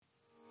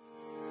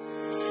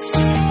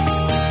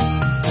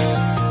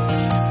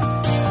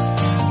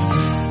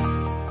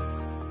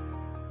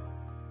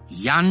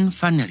Jan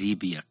van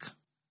Riebeeck.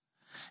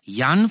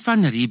 Jan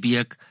van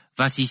Riebeeck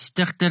was die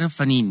stigter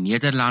van die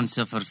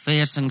Nederlandse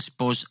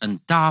verversingspos in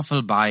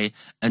Tafelbaai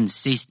in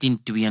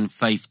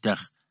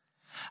 1652.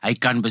 Hy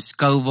kan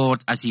beskou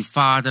word as die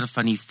vader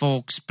van die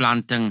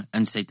volksplanting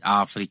in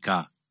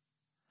Suid-Afrika.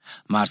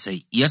 Maar sy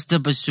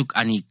eerste besoek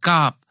aan die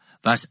Kaap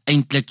was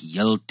eintlik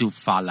heel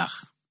toevallig.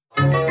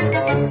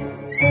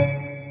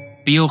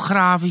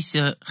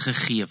 Biografiese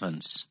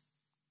gegevens.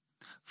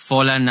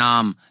 Volle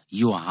naam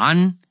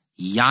Johan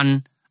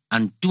Jan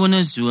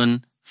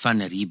Antoniszoon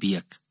van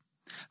Riebeeck.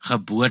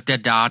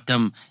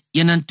 Geboortedatum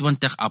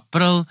 21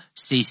 April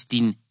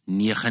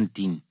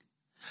 1619.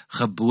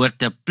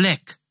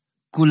 Geboorteplek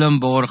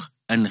Culemborg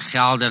in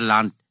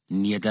Gelderland,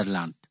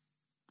 Nederland.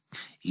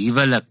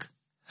 Huwelik.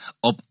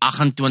 Op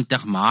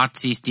 28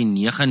 Maart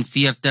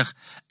 1649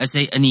 is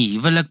hy in die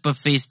huwelik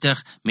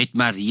bevestig met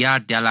Maria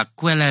della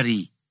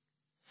Quellerie,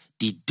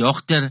 die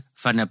dogter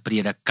van 'n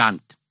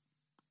predikant.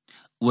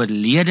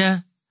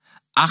 Oorlede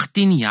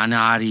 18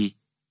 Januarie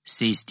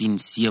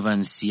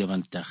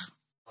 1677.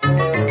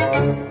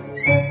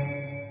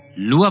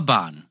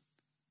 Loopbaan.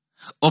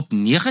 Op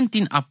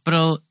 19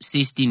 April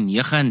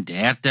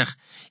 1639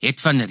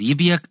 het van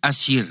Riebeeck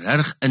as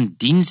chirurg in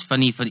diens van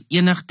die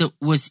Verenigde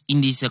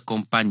Oos-Indiese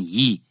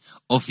Kompanjie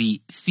of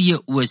die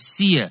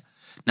VOC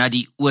na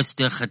die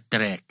ooste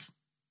getrek.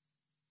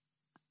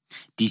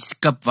 Die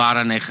skip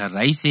waaraan hy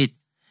gereis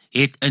het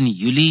in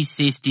Julie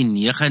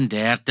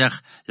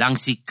 1639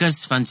 langs die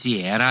kus van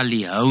Sierra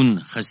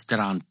Leone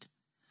gestrand.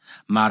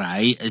 Maar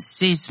hy is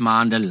 6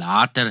 maande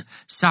later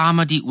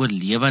saam met die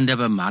oorlewende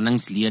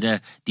bemanningslede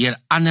deur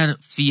ander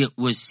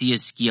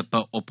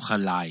VOC-skepe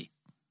opgelaai.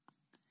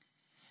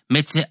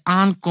 Met sy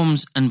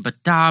aankoms in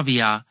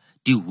Batavia,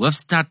 die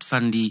hoofstad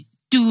van die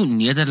toe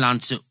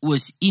Nederlandse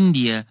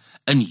Oos-Indië,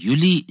 in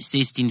Julie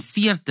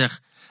 1640,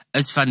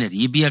 is van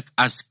Riebeeck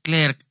as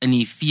klerk in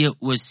die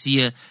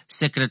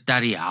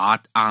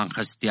VOC-sekretariaat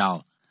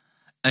aangestel.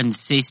 In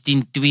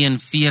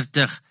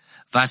 1642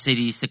 was hy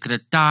die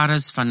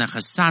sekretaris van 'n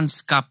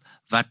gesantskap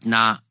wat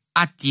na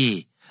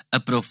Aceh,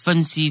 'n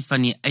provinsie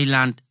van die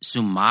eiland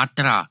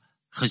Sumatra,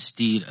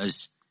 gestuur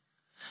is.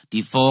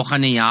 Die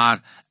volgende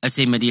jaar is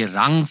hy met die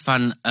rang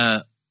van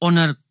 'n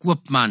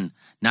onderkoopman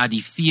na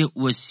die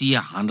VOC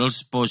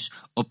handelspos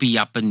op die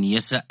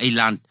Japaneese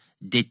eiland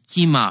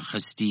Decima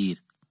gestuur.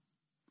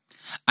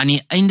 Aan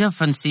die einde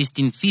van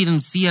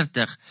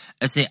 1644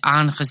 is hy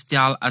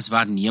aangestel as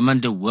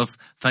waarnemende hoof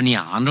van die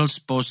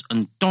handelspos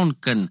in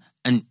Tonkin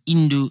in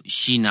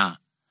Indo-China,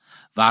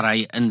 waar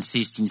hy in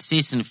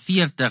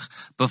 1646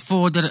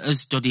 bevorder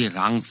is tot die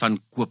rang van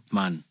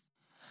koopman.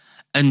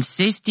 In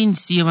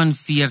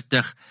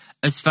 1647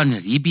 is van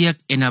Riebeeck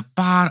en 'n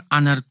paar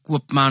ander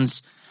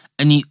koopmans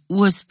in die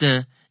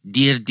ooste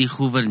deur die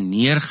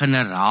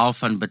goewerneur-generaal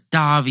van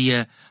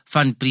Batavië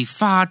van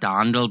privaat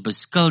handel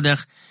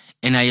beskuldig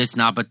en hy is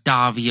na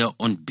Batavië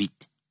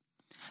ontbied.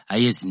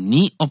 Hy is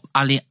nie op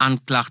al die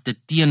aanklagte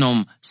teen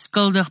hom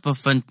skuldig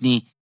bevind nie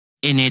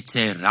en het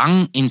sy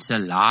rang en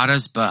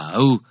salaris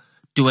behou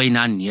toe hy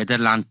na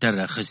Nederland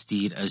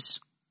teruggestuur is.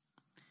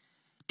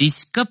 Die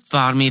skip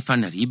waarmee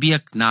van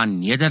Riebeeck na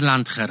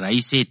Nederland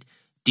gereis het,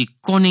 die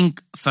Koning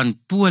van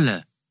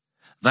Pole,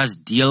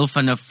 was deel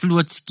van 'n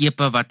vloot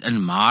skepe wat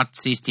in Maart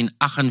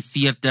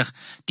 1648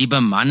 die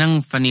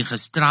bemanning van die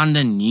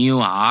gestrande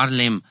New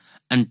Haarlem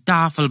in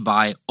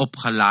Tafelbaai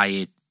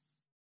opgelaai het.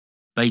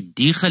 By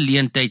die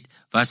geleentheid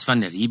was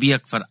van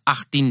Riebeeck vir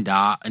 18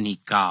 dae in die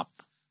Kaap.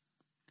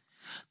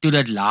 Toe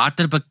dit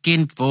later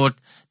bekend word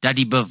dat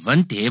die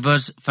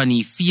bewindhebbers van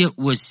die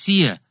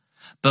VOC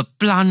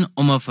beplan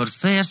om 'n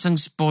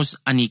verversingspos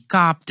aan die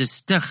Kaap te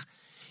stig,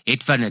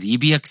 het van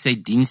Riebeeck sy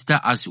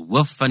dienste as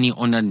hoof van die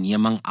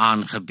onderneming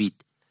aangebied.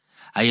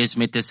 Hy is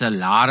met 'n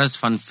salaris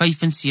van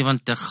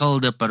 75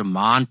 gulden per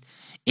maand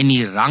en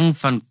die rang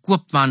van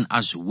koopman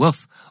as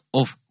hoof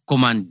of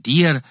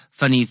kommandeur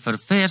van die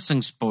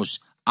verversingspos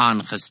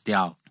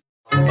aangestel.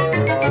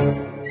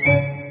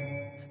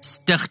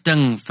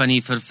 Stigting van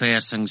die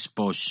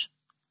verversingspos.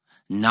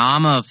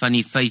 Name van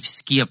die 5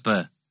 skepe: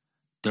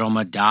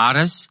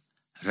 dromedaris,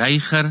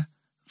 reiger,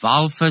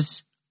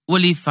 walvis,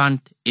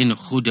 olifant en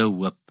Goede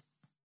Hoop.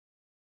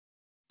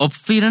 Op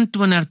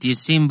 24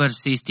 Desember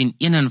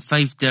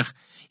 1651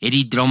 het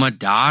die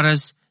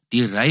dromedaris,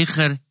 die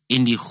reiger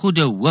en die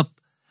Goede Hoop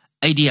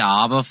uit die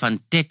hawe van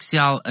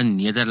Texel in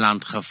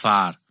Nederland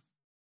gevaar.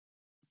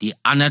 Die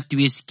ander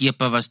 2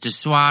 skepe was te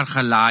swaar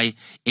gelaai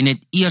en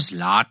het eers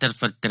later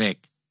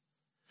vertrek.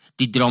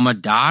 Die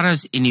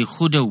dromedaris en die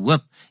Goede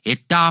Hoop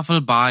het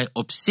Tafelbaai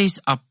op 6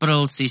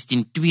 April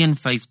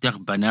 1652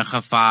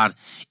 binnengevaar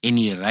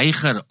en die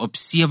reiger op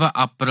 7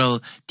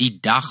 April, die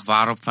dag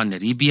waarop van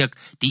Riebeeck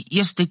die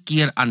eerste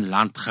keer aan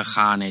land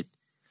gegaan het.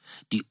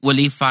 Die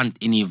olifant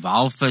en die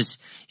walvis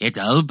het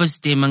hul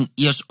bestemming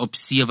eers op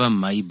 7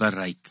 Mei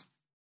bereik.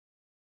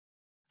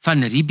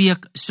 Van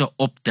Riebeeck se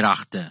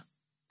opdragte.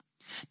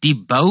 Die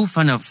bou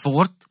van 'n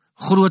fort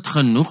groot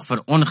genoeg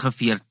vir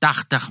ongeveer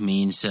 80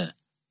 mense.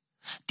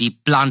 Die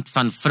plant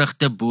van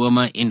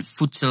vrugtebome en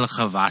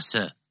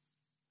voedselgewasse.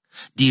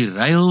 die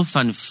ruil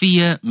van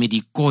vee met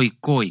die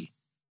koi.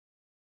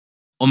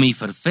 Om die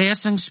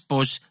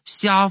verversingspos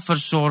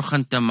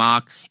selfversorgend te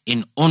maak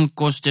en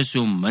onkoste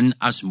so min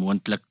as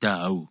moontlik te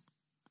hou.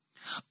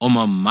 Om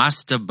 'n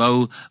mas te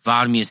bou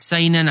waarmee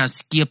seine na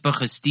skepe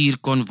gestuur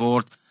kon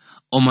word,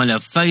 om hulle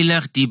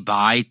veilig die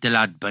baai te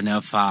laat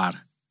binnevaar.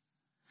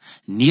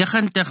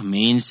 90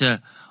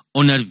 mense,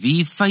 onder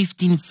wie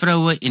 15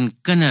 vroue en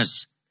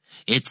kinders,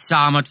 het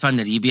saam met van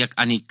Riebeeck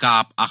aan die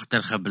Kaap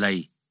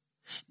agtergebly.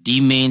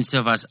 Die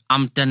mense was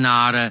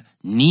amptenare,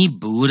 nie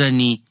boere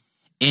nie,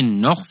 en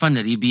nog van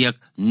Riebeeck,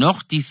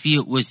 nog die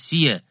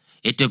VOC,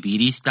 het op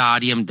hierdie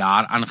stadium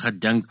daaraan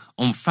gedink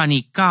om van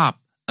die Kaap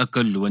 'n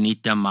kolonie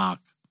te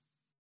maak.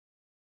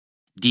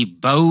 Die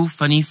bou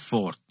van die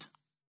fort.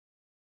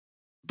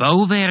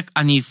 Bouwerk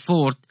aan die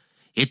fort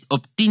het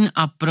op 10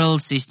 April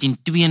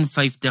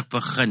 1652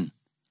 begin.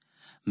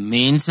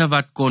 Mense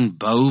wat kon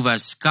bou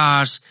was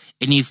skaars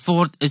en die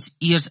fort is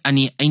eers aan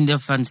die einde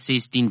van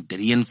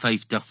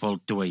 1653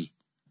 voltooi.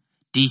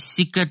 Die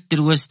sieke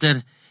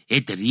trooster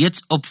het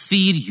reeds op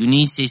 4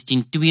 Junie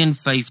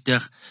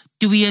 1652,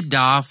 2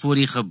 dae voor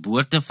die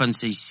geboorte van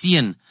sy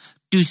seun,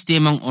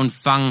 toestemming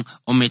ontvang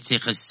om met sy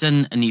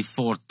gesin in die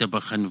fort te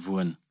begin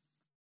woon.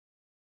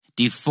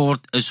 Die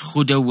fort is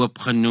Goede Hoop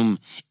genoem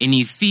en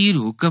die 4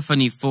 hoeke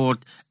van die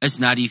fort is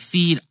na die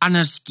 4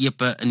 ander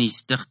skepe in die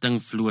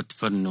stigtingvloot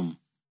vernoem.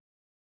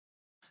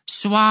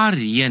 Swaar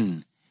reën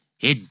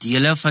het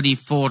dele van die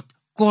fort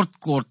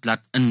kort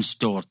laat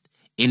instort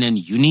en in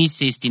Junie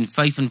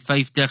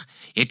 1655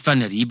 het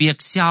van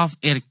Riebeeck self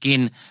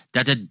erken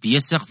dat dit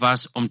besig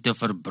was om te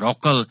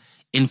verbrokkel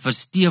en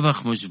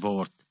verstewig moes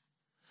word.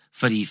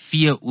 Vir die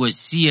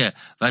VOC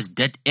was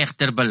dit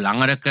egter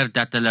belangriker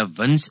dat hulle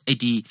wins uit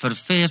die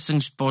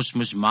verversingspos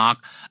moes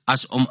maak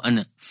as om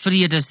in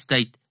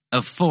vredestyd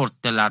 'n fort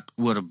te laat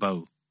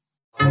oorbou.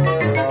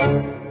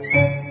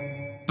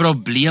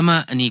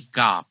 Probleme in die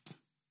Kaap.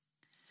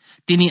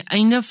 Teen die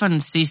einde van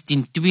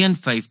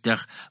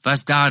 1652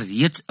 was daar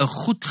reeds 'n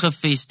goed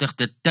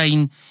gevestigde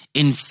tuin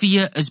en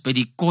vee is by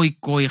die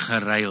koi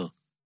geruil.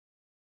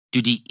 Toe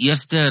die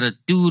eerste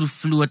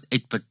retourvloot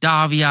uit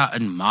Batavia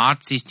in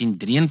Maart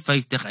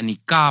 1653 in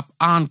die Kaap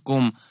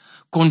aankom,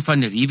 kon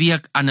van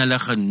Riebeeck aan hulle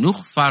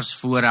genoeg vars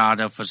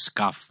voorrade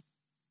verskaf.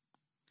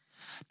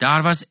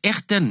 Daar was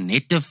egter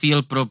net te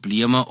veel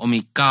probleme om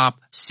die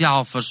Kaap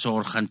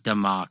selfversorgend te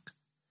maak.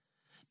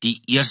 Die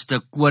eerste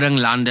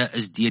koringlande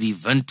is deur die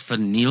wind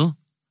verniel.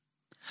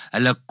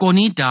 Hulle kon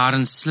nie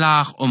daarin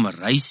slaag om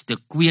rys te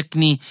kweek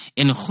nie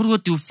en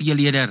groot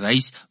hoeveelhede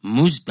rys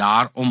moes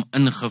daarom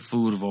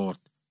ingevoer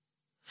word.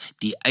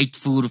 Die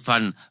uitvoer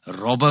van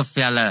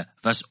robbevelle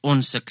was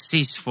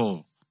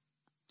onsuksesvol.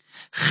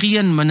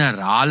 Geen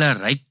minerale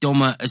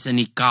rykdomme is in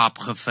die Kaap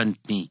gevind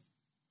nie.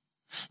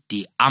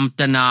 Die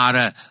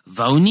amptenare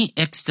wou nie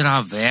ekstra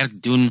werk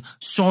doen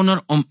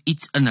sonder om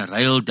iets in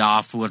ruil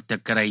daarvoor te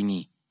kry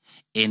nie.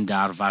 En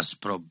daar was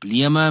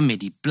probleme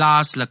met die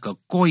plaaslike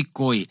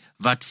koi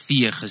wat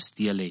vee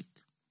gesteel het.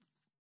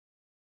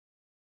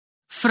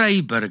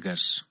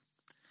 Vryburgers.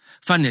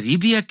 Van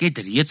Riebeeck het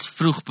reeds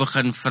vroeg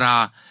begin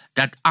vra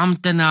dat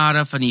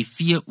amptenare van die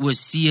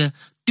VOC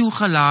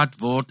toegelaat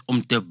word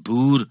om te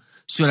boer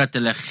sodat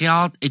hulle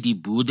geld uit die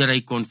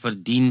boerdery kon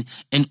verdien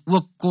en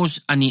ook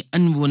kos aan die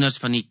inwoners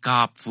van die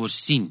Kaap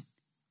voorsien.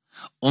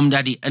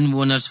 Omdat die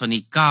inwoners van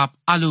die Kaap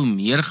al hoe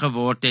meer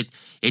geword het,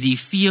 het die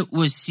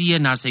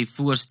VOC na sy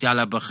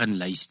voorstelle begin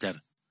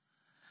luister.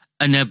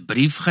 In 'n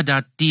brief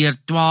gedateer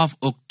 12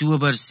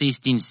 Oktober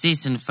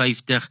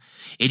 1656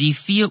 het die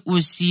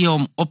VOC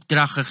hom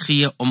opdrag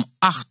gegee om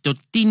 8 tot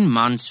 10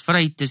 mans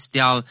vry te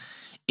stel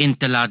en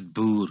te laat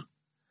boer.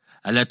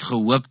 Hulle het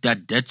gehoop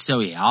dat dit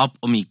sou help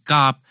om die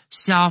Kaap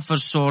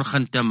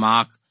selfversorgend te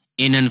maak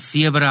en in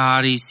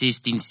Februarie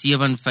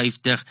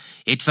 1657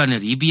 het van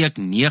Riebeeck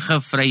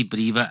 9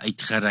 vrybriewe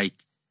uitgereik.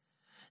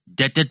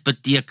 Dit het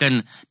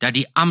beteken dat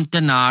die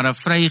amptenare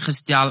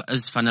vrygestel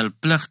is van hul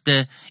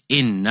pligte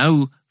en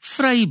nou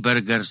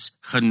vryburgers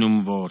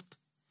genoem word.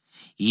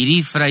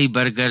 Hierdie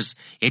vryburgers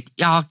het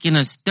elkeen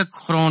 'n stuk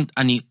grond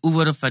aan die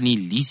oewer van die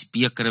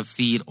Riebeeck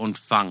rivier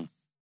ontvang,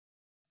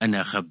 in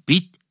 'n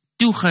gebied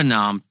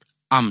toegenaamd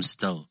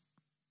Amstel.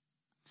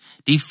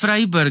 Die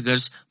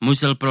vryburgers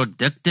moes hul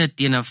produkte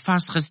teen 'n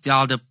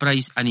vasgestelde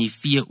prys aan die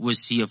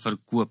VOC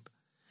verkoop.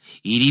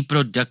 Hierdie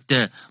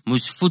produkte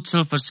moes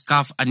voedsel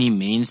verskaf aan die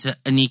mense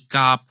in die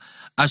Kaap,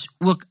 as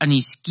ook aan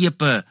die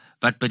skepe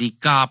wat by die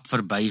Kaap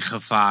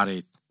verbygevaar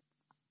het.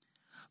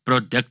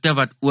 Produkte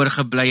wat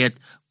oorgebly het,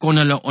 kon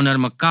hulle onder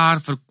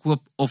mekaar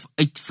verkoop of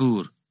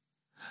uitvoer.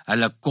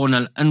 Hulle kon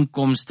hul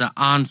inkomste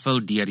aanvul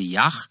deur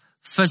jag,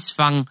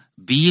 visvang,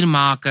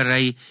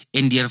 biermakery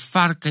en deur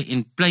varke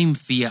en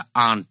pluimvee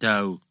aan te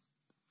hou.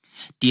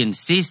 Teen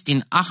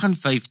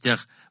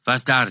 1658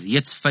 was daar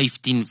reeds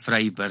 15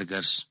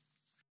 vryburgers.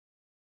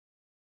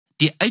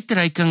 Die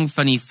uitreiking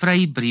van die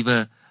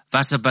vrybriewe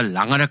was 'n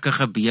belangrike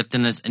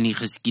gebeurtenis in die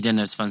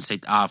geskiedenis van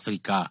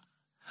Suid-Afrika,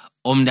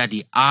 omdat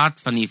die aard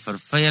van die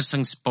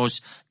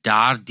verversingspos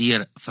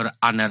daardeur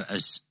verander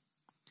is.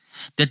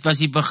 Dit was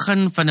die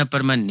begin van 'n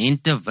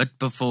permanente wit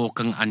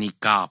bevolking aan die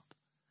Kaap.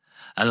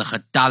 Hulle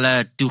getalle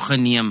het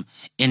toegeneem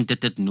en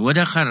dit het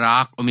nodig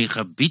geraak om die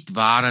gebied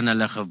waarin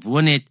hulle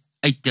gewoon het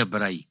uit te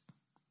brei.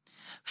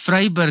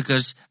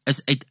 Vryburgers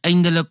is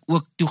uiteindelik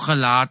ook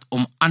toegelaat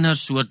om ander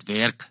soort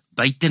werk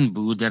buiten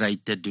boerdery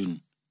te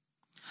doen.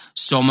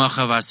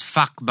 Sommige was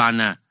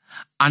vakbanne,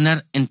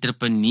 ander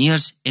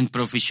entrepreneurs en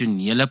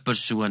professionele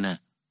persone.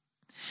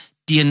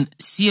 Teen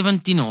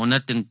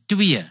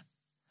 1702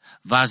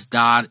 was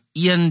daar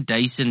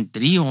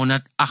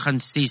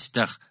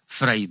 1368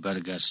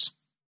 vryburgers.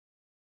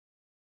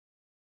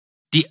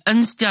 Die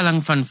instelling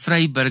van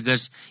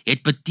vryburgers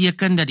het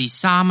beteken dat die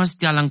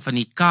samestelling van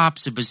die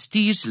Kaapse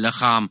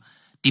bestuursliggaam,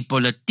 die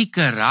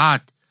politieke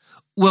raad,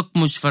 ook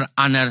moes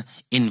verander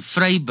en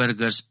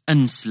vryburgers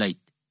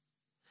insluit.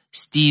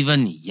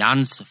 Steven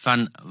Jans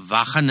van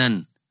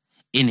Wagenen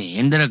en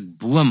Hendrik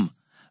Boom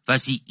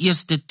was die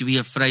eerste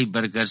 2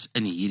 vryburgers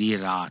in hierdie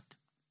raad.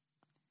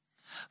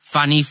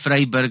 Van die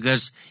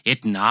vryburgers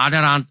het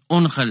naderhand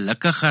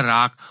ongelukkig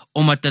geraak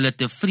omdat hulle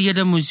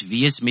tevrede moes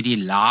wees met die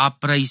lae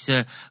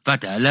pryse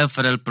wat hulle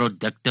vir hul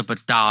produkte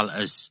betaal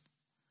is.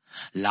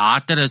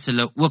 Later is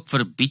hulle ook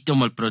verbied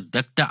om hul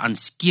produkte aan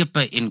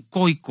skepe en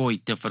koi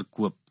te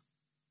verkoop.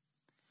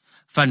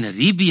 Van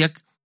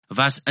Riebeeck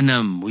was in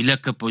 'n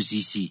moeilike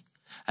posisie.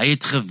 Hy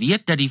het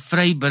geweet dat die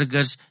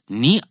vryburgers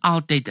nie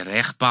altyd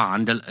reg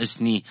behandel is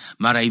nie,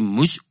 maar hy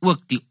moes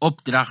ook die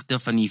opdragte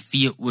van die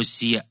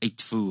VOC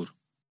uitvoer.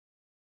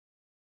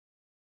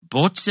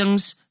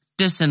 Botsings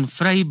tussen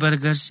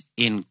vryburgers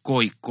en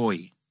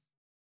koi.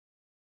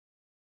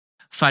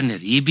 Van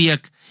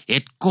Riebeeck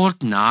het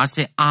kort na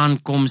sy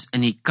aankoms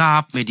in die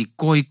Kaap met die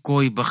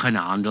koi begin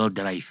handel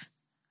dryf.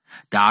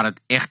 Daar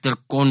het egter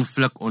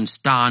konflik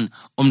ontstaan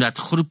omdat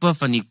groepe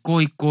van die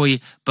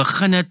koi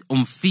begin het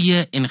om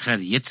vee en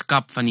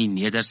gereedskap van die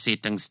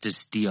nedersettings te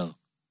steel.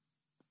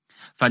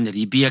 Van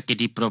Riebeeck het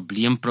die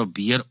probleem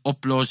probeer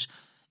oplos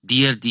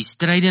deur die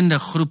strydende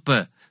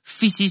groepe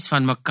fisies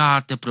van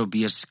mekaar te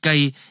probeer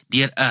skei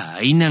deur 'n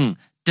heining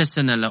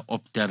tussen hulle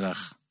op te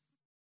rig.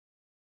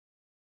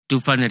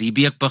 Toe Van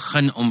Riebeeck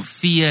begin om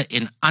vee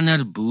en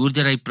ander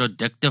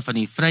boerderyprodukte van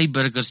die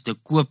vryburgers te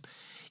koop,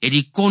 het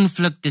die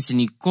konflik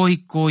tussen die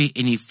koi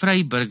en die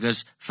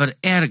vryburgers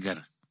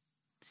vererger.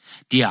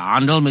 Die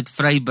handel met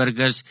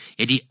vryburgers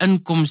het die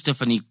inkomste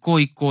van die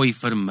koi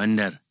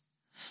verminder.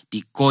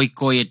 Die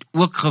koi het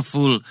ook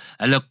gevoel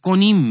hulle kon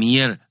nie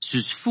meer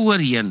soos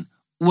voorheen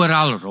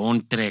oral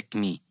rondtrek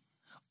nie,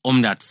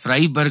 omdat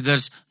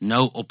vryburgers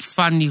nou op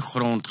van die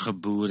grond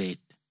geboer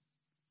het.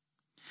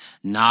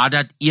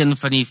 Nadat een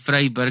van die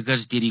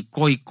vryburgers deur die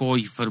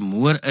koi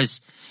vermoor is,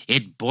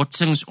 het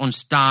botsings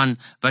ontstaan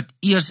wat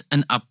eers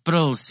in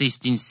April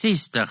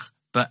 1660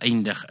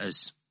 beëindig is.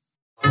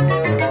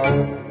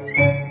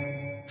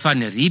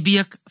 Van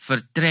Riebeeck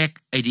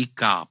vertrek uit die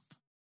Kaap.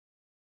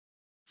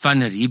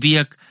 Van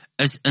Riebeeck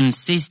is in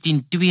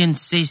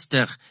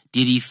 1662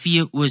 deur die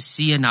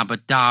VOC na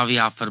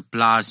Batavia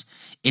verplaas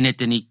en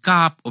het in die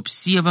Kaap op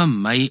 7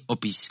 Mei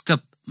op die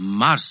skip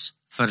Mars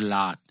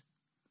verlaat.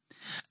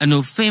 In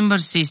November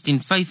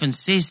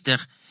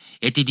 1665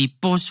 het hy die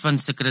pos van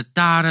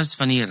sekretaris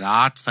van die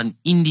Raad van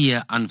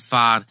Indië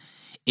aanvaar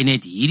en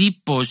het hierdie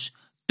pos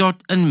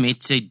tot en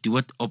met sy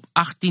dood op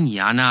 18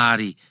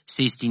 Januarie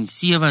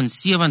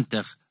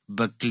 1677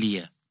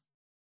 beklee.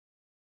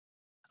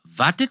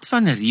 Wat het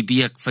Van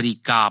Riebeeck vir die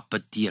Kaap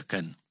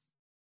beteken?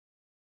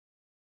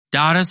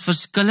 Daar is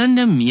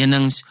verskillende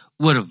menings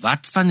oor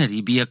wat Van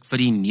Riebeeck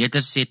vir die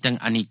nedersetting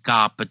aan die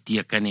Kaap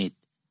beteken het.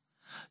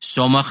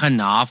 Sommige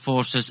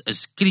navorsers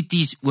is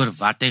krities oor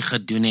wat hy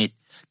gedoen het,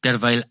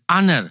 terwyl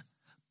ander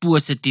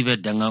positiewe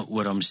dinge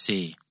oor hom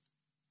sê.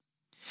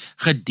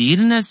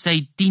 Gedurende sy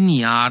 10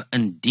 jaar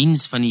in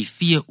diens van die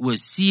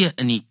VOC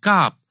in die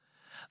Kaap,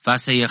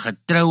 was hy 'n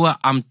getroue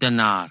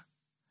amptenaar.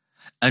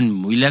 In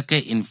moeilike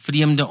en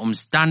vreemde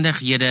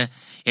omstandighede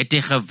het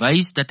hy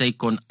gewys dat hy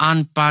kon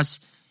aanpas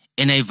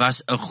en hy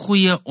was 'n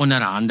goeie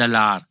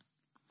onderhandelaar.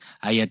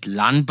 Hy het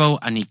landbou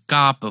aan die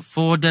Kaap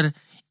bevorder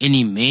en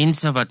die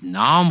mense wat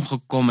na hom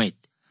gekom het,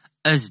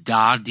 is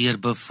daardeur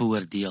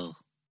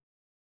bevoordeel.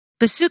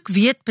 Besoek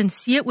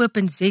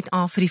weet.co.za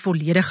vir die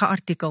volledige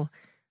artikel.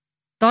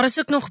 Daar is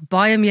ook nog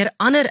baie meer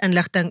ander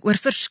inligting oor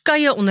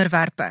verskeie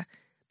onderwerpe.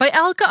 By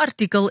elke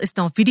artikel is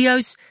daar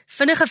video's,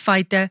 vinnige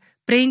feite,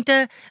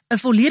 prente, 'n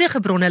volledige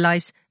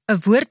bronnelys, 'n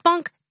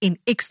woordbank en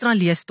ekstra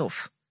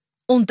leesstof.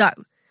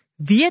 Onthou,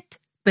 weet.co.za.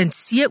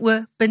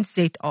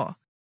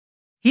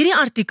 Hierdie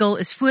artikel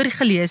is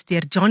voorgelees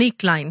deur Johnny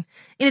Klein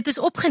en dit is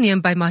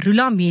opgeneem by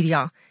Marula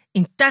Media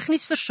en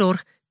tegnies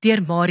versorg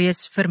deur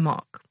Marius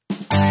Vermaak.